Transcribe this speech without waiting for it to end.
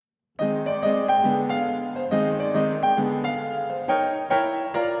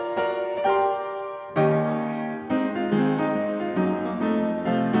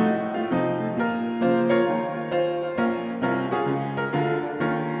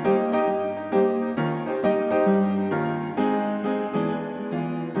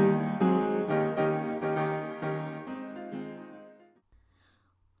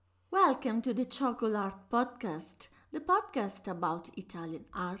Welcome to the Chocolate Podcast, the podcast about Italian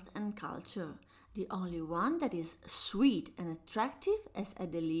art and culture, the only one that is sweet and attractive as a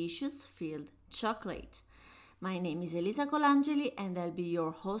delicious filled chocolate. My name is Elisa Colangeli and I'll be your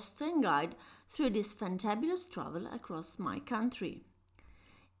host and guide through this fantabulous travel across my country.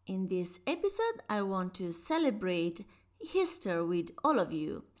 In this episode, I want to celebrate Easter with all of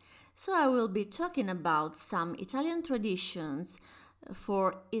you. So I will be talking about some Italian traditions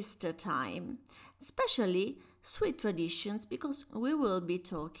for Easter time, especially sweet traditions because we will be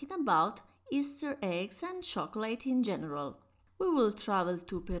talking about Easter eggs and chocolate in general. We will travel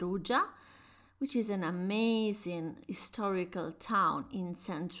to Perugia, which is an amazing historical town in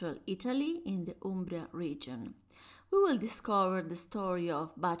central Italy in the Umbria region. We will discover the story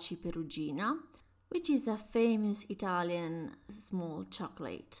of Baci Perugina, which is a famous Italian small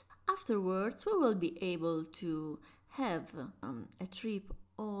chocolate. Afterwards, we will be able to have a trip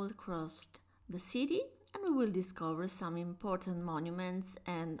all across the city and we will discover some important monuments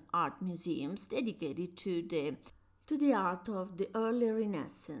and art museums dedicated to the art of the early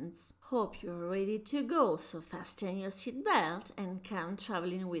Renaissance. Hope you're ready to go, so fasten your seatbelt and come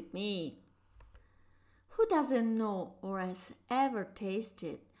traveling with me. Who doesn't know or has ever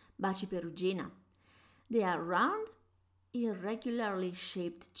tasted Baci Perugina? They are round, irregularly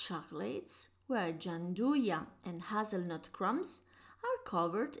shaped chocolates where gianduja and hazelnut crumbs are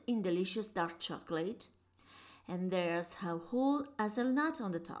covered in delicious dark chocolate, and there's a whole hazelnut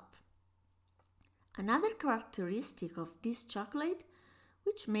on the top. Another characteristic of this chocolate,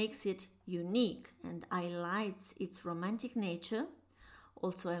 which makes it unique and highlights its romantic nature,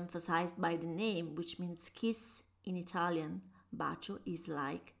 also emphasized by the name, which means kiss in Italian, bacio is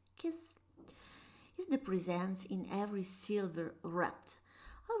like kiss, is the presence in every silver wrapped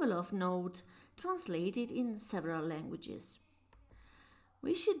of a love note translated in several languages.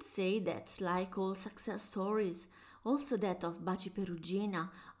 We should say that, like all success stories, also that of Baci Perugina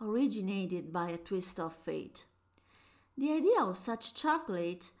originated by a twist of fate. The idea of such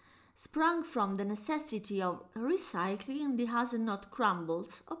chocolate sprang from the necessity of recycling the hazelnut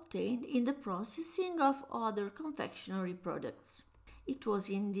crumbles obtained in the processing of other confectionery products. It was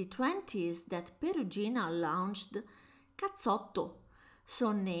in the 20s that Perugina launched cazzotto,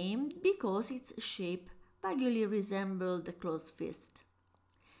 so named because its shape vaguely resembled a closed fist.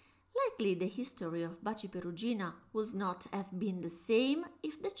 Likely the history of Baci Perugina would not have been the same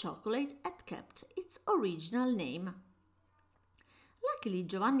if the chocolate had kept its original name. Luckily,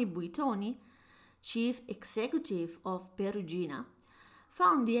 Giovanni Buitoni, chief executive of Perugina,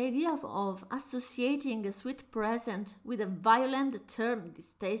 found the idea of associating a sweet present with a violent term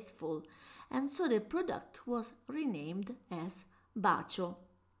distasteful, and so the product was renamed as Bacio.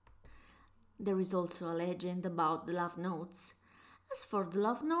 There is also a legend about the love notes. As for the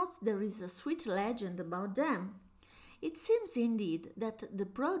love notes, there is a sweet legend about them. It seems indeed that the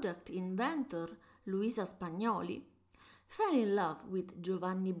product inventor Luisa Spagnoli fell in love with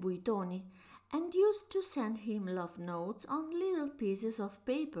Giovanni Buitoni and used to send him love notes on little pieces of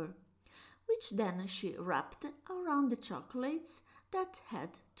paper, which then she wrapped around the chocolates that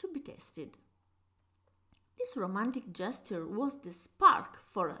had to be tasted. This romantic gesture was the spark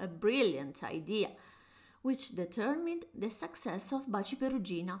for a brilliant idea, which determined the success of Baci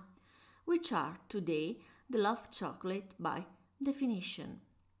Perugina, which are today the love chocolate by definition.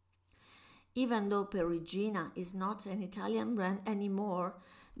 Even though Perugina is not an Italian brand anymore,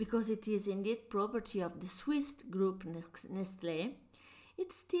 because it is indeed property of the Swiss group Nestlé,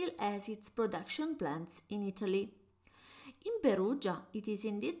 it still has its production plants in Italy. In Perugia, it is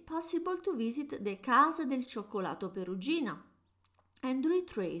indeed possible to visit the Casa del Cioccolato Perugina and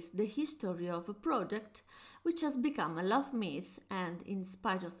retrace the history of a product which has become a love myth and, in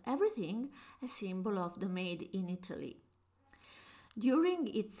spite of everything, a symbol of the Made in Italy. During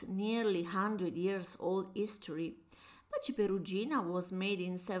its nearly 100 years old history, Baci Perugina was made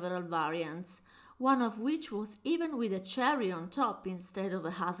in several variants, one of which was even with a cherry on top instead of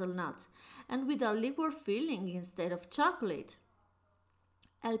a hazelnut, and with a liquor filling instead of chocolate.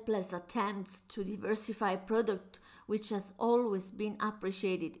 Helpless attempts to diversify a product which has always been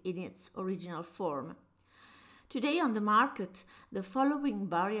appreciated in its original form. Today on the market, the following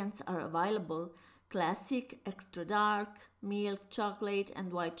variants are available: classic, extra dark, milk chocolate,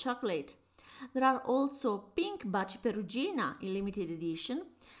 and white chocolate. There are also pink Baci Perugina in limited edition,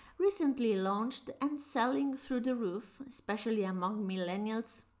 recently launched and selling through the roof, especially among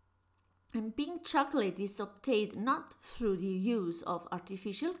millennials. And pink chocolate is obtained not through the use of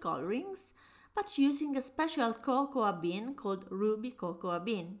artificial colorings, but using a special cocoa bean called ruby cocoa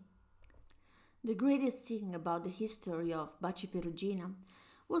bean. The greatest thing about the history of Baci Perugina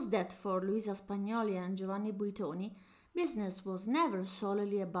was that for Luisa Spagnoli and Giovanni Buitoni, business was never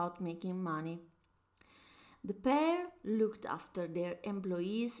solely about making money. The pair looked after their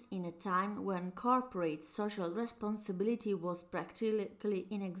employees in a time when corporate social responsibility was practically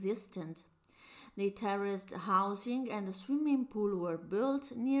inexistent. The terraced housing and a swimming pool were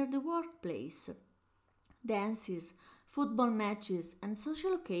built near the workplace. Dances, football matches, and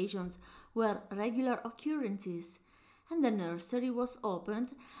social occasions were regular occurrences, and the nursery was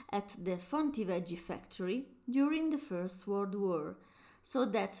opened at the Fontiveggi factory during the First World War, so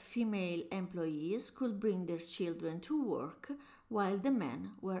that female employees could bring their children to work while the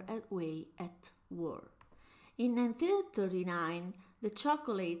men were away at war. In 1939, the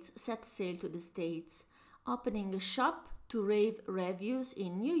chocolates set sail to the States, opening a shop to rave reviews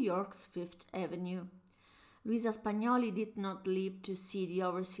in New York's Fifth Avenue. Luisa Spagnoli did not live to see the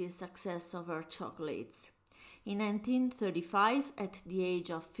overseas success of her chocolates. In 1935, at the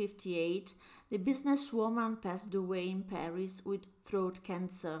age of 58, the businesswoman passed away in Paris with throat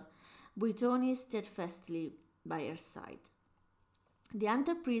cancer. Buitoni steadfastly by her side. The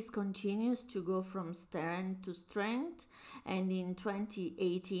enterprise continues to go from strength to strength, and in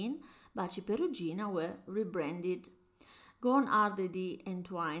 2018, Baci Perugina were rebranded. Gone are the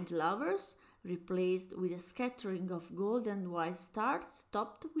entwined lovers, replaced with a scattering of gold and white stars,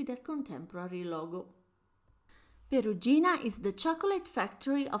 topped with a contemporary logo. Perugina is the chocolate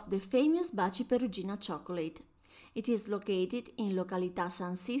factory of the famous Baci Perugina chocolate. It is located in Località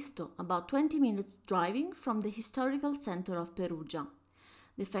San Sisto, about 20 minutes driving from the historical center of Perugia.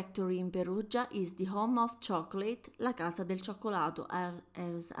 The factory in Perugia is the home of chocolate, La Casa del Cioccolato,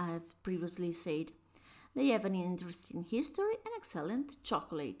 as I have previously said. They have an interesting history and excellent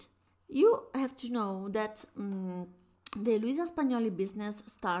chocolate. You have to know that the Luisa Spagnoli business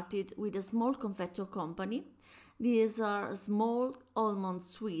started with a small confector company. These are small almond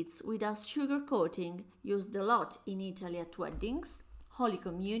sweets with a sugar coating, used a lot in Italy at weddings, Holy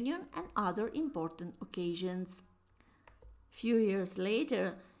Communion, and other important occasions. Few years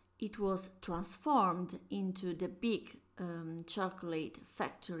later, it was transformed into the big chocolate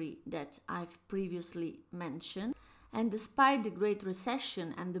factory that I've previously mentioned. And despite the Great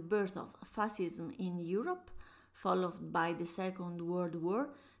Recession and the birth of fascism in Europe, followed by the Second World War,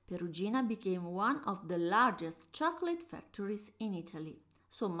 Perugina became one of the largest chocolate factories in Italy,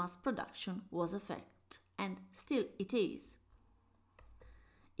 so mass production was a fact, and still it is.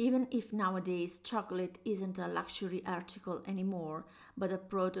 Even if nowadays chocolate isn't a luxury article anymore, but a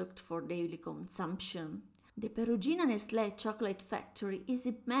product for daily consumption, the Perugina Nestlé chocolate factory is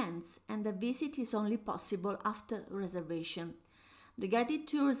immense, and a visit is only possible after reservation. The guided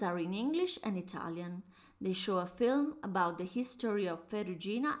tours are in English and Italian. They show a film about the history of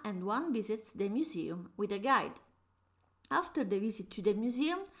Perugina, and one visits the museum with a guide. After the visit to the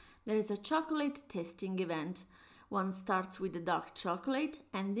museum, there is a chocolate tasting event. One starts with the dark chocolate,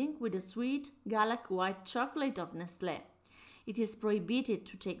 ending with the sweet Galac white chocolate of Nestlé. It is prohibited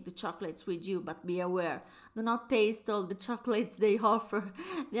to take the chocolates with you, but be aware, do not taste all the chocolates they offer.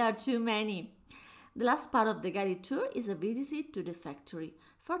 There are too many. The last part of the guided tour is a visit to the factory.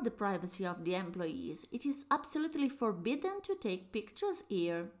 For the privacy of the employees, it is absolutely forbidden to take pictures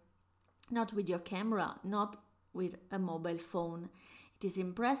here. Not with your camera, not with a mobile phone. It is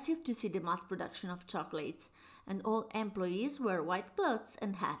impressive to see the mass production of chocolates, and all employees wear white clothes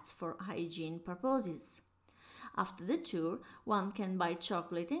and hats for hygiene purposes. After the tour, one can buy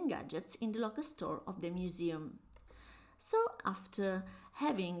chocolate and gadgets in the local store of the museum. So, after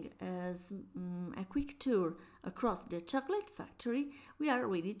having a quick tour across the chocolate factory, we are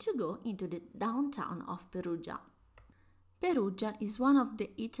ready to go into the downtown of Perugia. Perugia is one of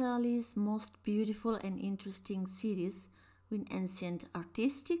Italy's most beautiful and interesting cities, with ancient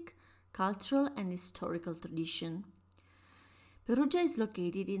artistic, cultural, and historical tradition. Perugia is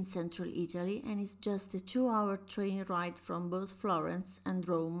located in central Italy and is just a 2-hour train ride from both Florence and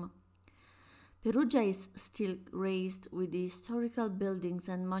Rome. Perugia is still graced with the historical buildings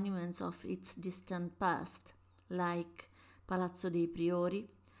and monuments of its distant past, like Palazzo dei Priori,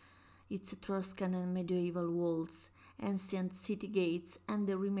 its Etruscan and medieval walls, ancient city gates, and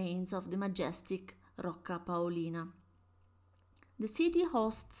the remains of the majestic Rocca Paolina. The city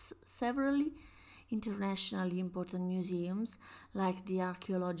hosts several internationally important museums, like the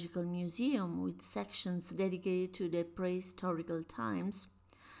Archaeological Museum, with sections dedicated to the prehistorical times,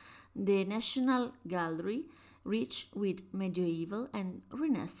 the National Gallery, rich with medieval and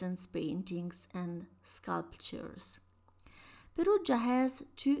Renaissance paintings and sculptures. Perugia has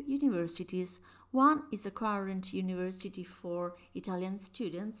two universities. One is a current university for Italian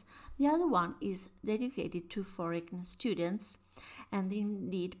students, the other one is dedicated to foreign students, and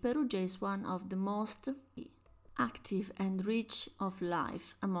indeed Perugia is one of the most active and rich of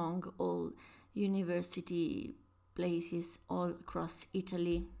life among all university places all across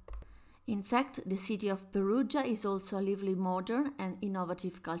Italy. In fact, the city of Perugia is also a lively, modern, and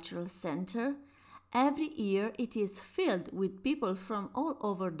innovative cultural center. Every year it is filled with people from all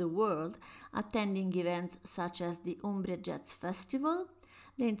over the world attending events such as the Umbria Jazz Festival,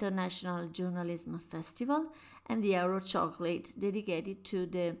 the International Journalism Festival, and the Euro Chocolate, dedicated to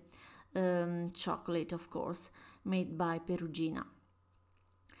the chocolate, of course, made by Perugina.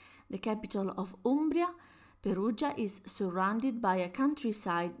 The capital of Umbria, Perugia, is surrounded by a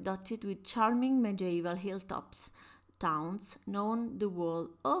countryside dotted with charming medieval hilltops, towns known the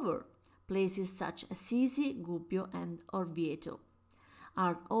world over. Places such as Assisi, Gubbio, and Orvieto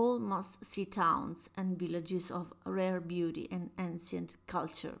are all must-see towns and villages of rare beauty and ancient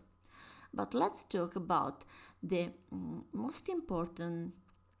culture. But let's talk about the most important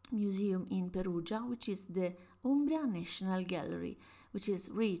museum in Perugia, which is the Umbria National Gallery, which is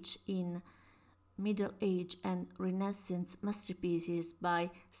rich in Middle Age and Renaissance masterpieces by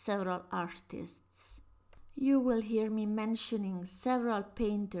several artists. You will hear me mentioning several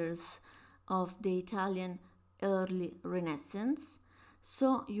painters of the Italian early Renaissance,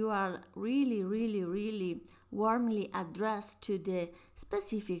 so you are really warmly addressed to the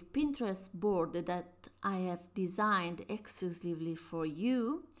specific Pinterest board that I have designed exclusively for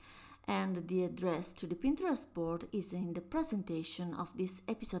you, and the address to the Pinterest board is in the presentation of this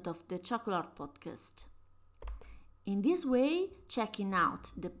episode of the Chocolate Podcast. In this way, checking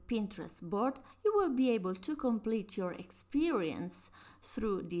out the Pinterest board, you will be able to complete your experience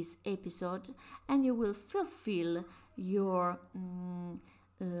through this episode, and you will fulfill your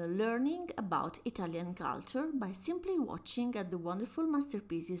learning about Italian culture by simply watching at the wonderful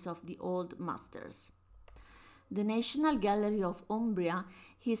masterpieces of the old masters. The National Gallery of Umbria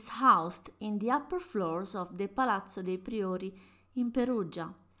is housed in the upper floors of the Palazzo dei Priori in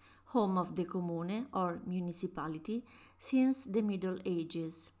Perugia, home of the comune or municipality since the Middle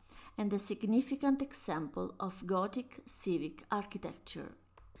Ages, and a significant example of Gothic civic architecture.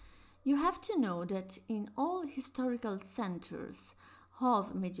 You have to know that in all historical centers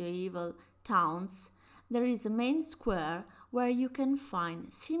of medieval towns, there is a main square where you can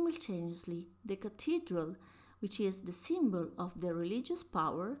find simultaneously the cathedral, which is the symbol of the religious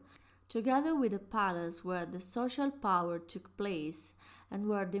power, together with a palace where the social power took place and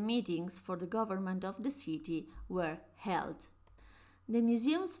where the meetings for the government of the city were held. The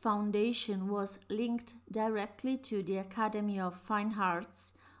museum's foundation was linked directly to the Academy of Fine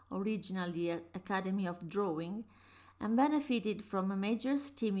Arts, originally the Academy of Drawing, and benefited from a major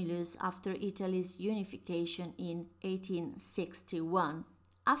stimulus after Italy's unification in 1861,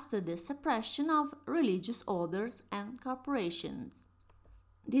 after the suppression of religious orders and corporations.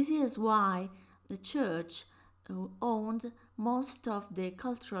 This is why the church owned most of the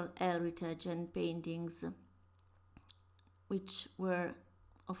cultural heritage and paintings, which were,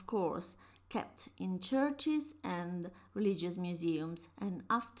 of course, kept in churches and religious museums. And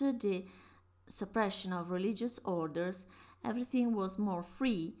after the suppression of religious orders, everything was more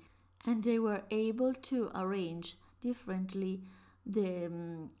free, and they were able to arrange differently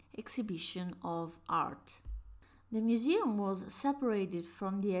the exhibition of art. The museum was separated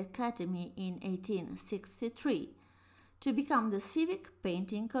from the Academy in 1863 to become the Civic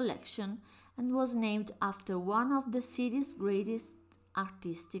Painting Collection and was named after one of the city's greatest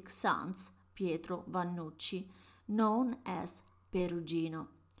artistic sons, Pietro Vannucci, known as Perugino.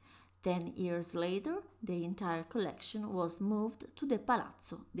 10 years later, the entire collection was moved to the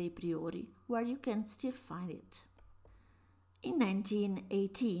Palazzo dei Priori, where you can still find it. In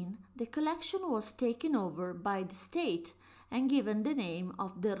 1918, the collection was taken over by the state and given the name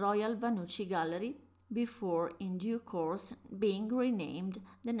of the Royal Vannucci Gallery, before in due course being renamed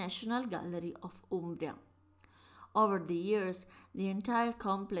the National Gallery of Umbria. Over the years, the entire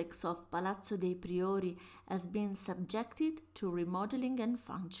complex of Palazzo dei Priori has been subjected to remodeling and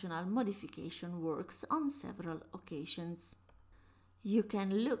functional modification works on several occasions. You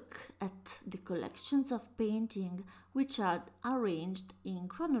can look at the collections of painting which are arranged in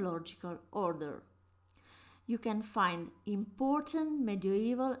chronological order. You can find important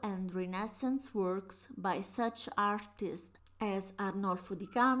medieval and Renaissance works by such artists as Arnolfo di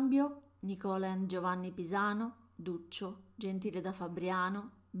Cambio, Nicola and Giovanni Pisano, Duccio, Gentile da Fabriano,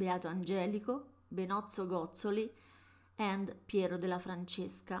 Beato Angelico, Benozzo Gozzoli, and Piero della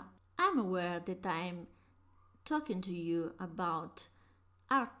Francesca. I'm aware that I'm talking to you about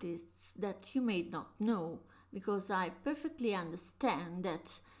artists that you may not know, because I perfectly understand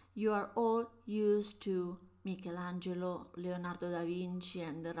that you are all used to Michelangelo, Leonardo da Vinci,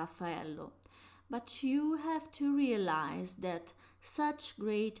 and Raffaello. But you have to realize that such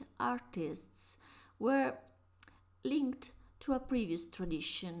great artists were linked to a previous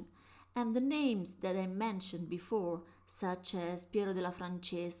tradition, and the names that I mentioned before, such as Piero della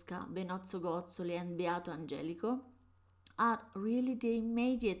Francesca, Benozzo Gozzoli, and Beato Angelico, are really the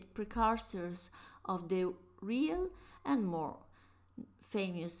immediate precursors of the real and more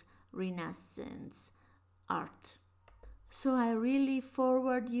famous Renaissance art. So I really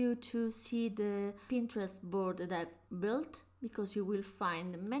forward you to see the Pinterest board that I've built, because you will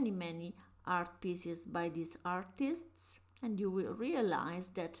find many art pieces by these artists, and you will realize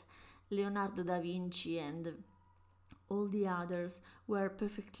that Leonardo da Vinci and all the others were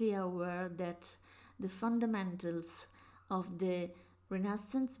perfectly aware that the fundamentals of the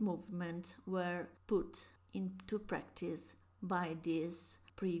Renaissance movement were put into practice by these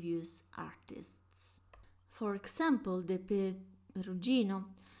previous artists. For example, the Perugino,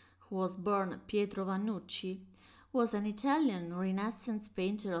 who was born Pietro Vannucci, was an Italian Renaissance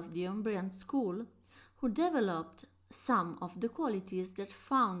painter of the Umbrian school who developed some of the qualities that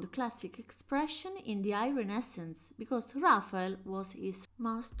found classic expression in the High Renaissance, because Raphael was his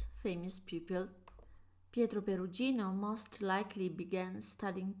most famous pupil. Pietro Perugino most likely began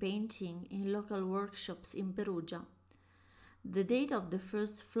studying painting in local workshops in Perugia. The date of the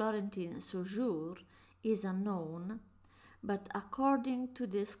first Florentine sojourn is unknown, but according to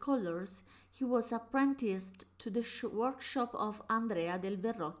the scholars, he was apprenticed to the workshop of Andrea del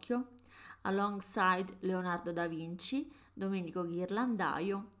Verrocchio, alongside Leonardo da Vinci, Domenico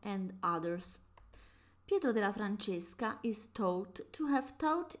Ghirlandaio, and others. Pietro della Francesca is thought to have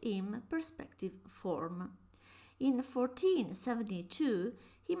taught him perspective form. In 1472,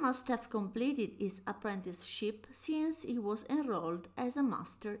 he must have completed his apprenticeship, since he was enrolled as a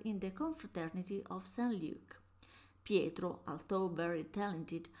master in the confraternity of St. Luke. Pietro, although very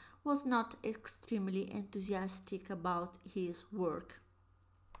talented, was not extremely enthusiastic about his work.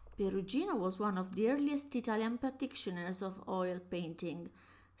 Perugino was one of the earliest Italian practitioners of oil painting.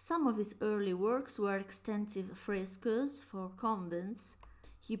 Some of his early works were extensive frescoes for convents.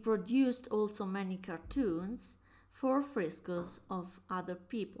 He produced also many cartoons for frescoes of other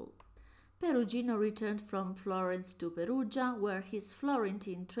people. Perugino returned from Florence to Perugia, where his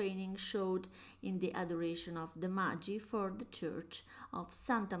Florentine training showed in the adoration of the Magi for the church of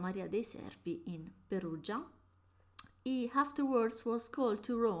Santa Maria dei Servi in Perugia. He afterwards was called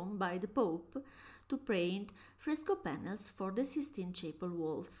to Rome by the Pope to paint fresco panels for the Sistine Chapel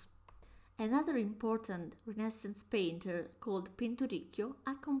walls. Another important Renaissance painter called Pinturicchio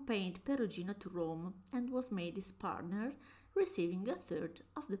accompanied Perugino to Rome and was made his partner, receiving a third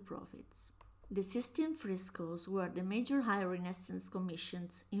of the profits. The Sistine frescoes were the major High Renaissance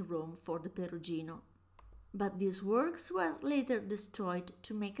commissions in Rome for the Perugino. But these works were later destroyed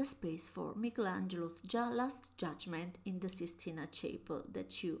to make a space for Michelangelo's Last Judgment in the Sistine Chapel,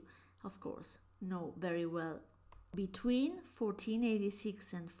 that you, of course, know very well. Between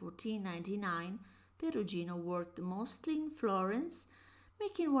 1486 and 1499, Perugino worked mostly in Florence,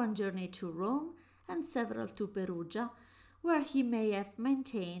 making one journey to Rome and several to Perugia, where he may have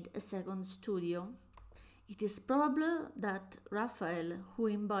maintained a second studio. It is probable that Raphael, who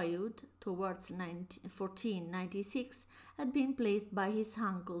imbibed towards 1496, had been placed by his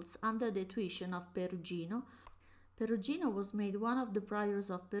uncles under the tuition of Perugino. Perugino was made one of the priors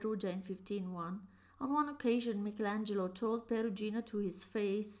of Perugia in 1501. On one occasion, Michelangelo told Perugino to his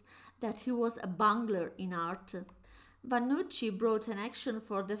face that he was a bungler in art. Vannucci brought an action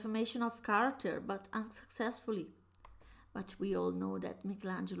for defamation of character, but unsuccessfully. But we all know that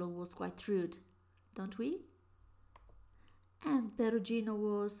Michelangelo was quite rude, don't we? And Perugino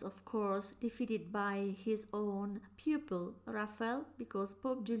was, of course, defeated by his own pupil, Raphael, because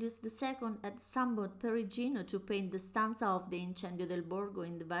Pope Julius II had summoned Perugino to paint the stanza of the Incendio del Borgo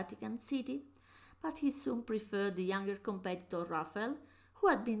in the Vatican City, but he soon preferred the younger competitor Raphael, who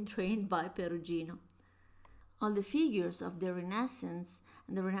had been trained by Perugino. All the figures of the Renaissance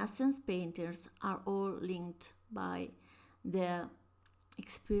and the Renaissance painters are all linked by their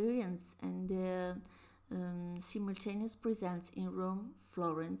experience and their simultaneous presence in Rome,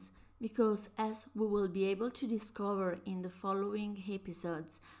 Florence, because, as we will be able to discover in the following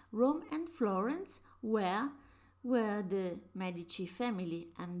episodes, Rome and Florence were where the Medici family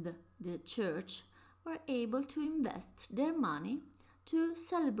and the church were able to invest their money to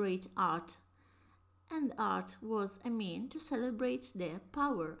celebrate art, and art was a mean to celebrate their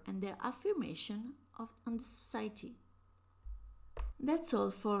power and their affirmation on the society. That's all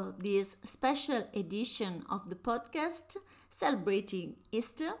for this special edition of the podcast celebrating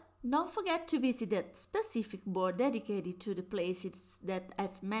Easter. Don't forget to visit that specific board dedicated to the places that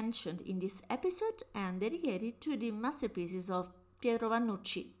I've mentioned in this episode and dedicated to the masterpieces of Pietro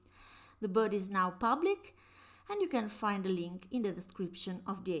Vannucci. The board is now public and you can find the link in the description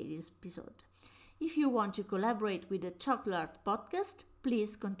of the episode. If you want to collaborate with the Chocolate Art Podcast,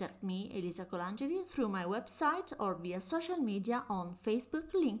 please contact me, Elisa Colangeli, through my website or via social media on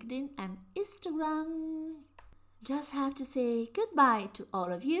Facebook, LinkedIn and Instagram. Just have to say goodbye to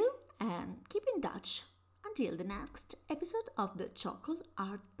all of you and keep in touch until the next episode of the Chocolate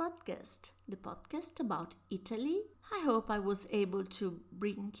Art Podcast, the podcast about Italy. I hope I was able to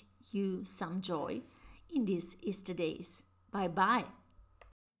bring you some joy in these Easter days. Bye bye.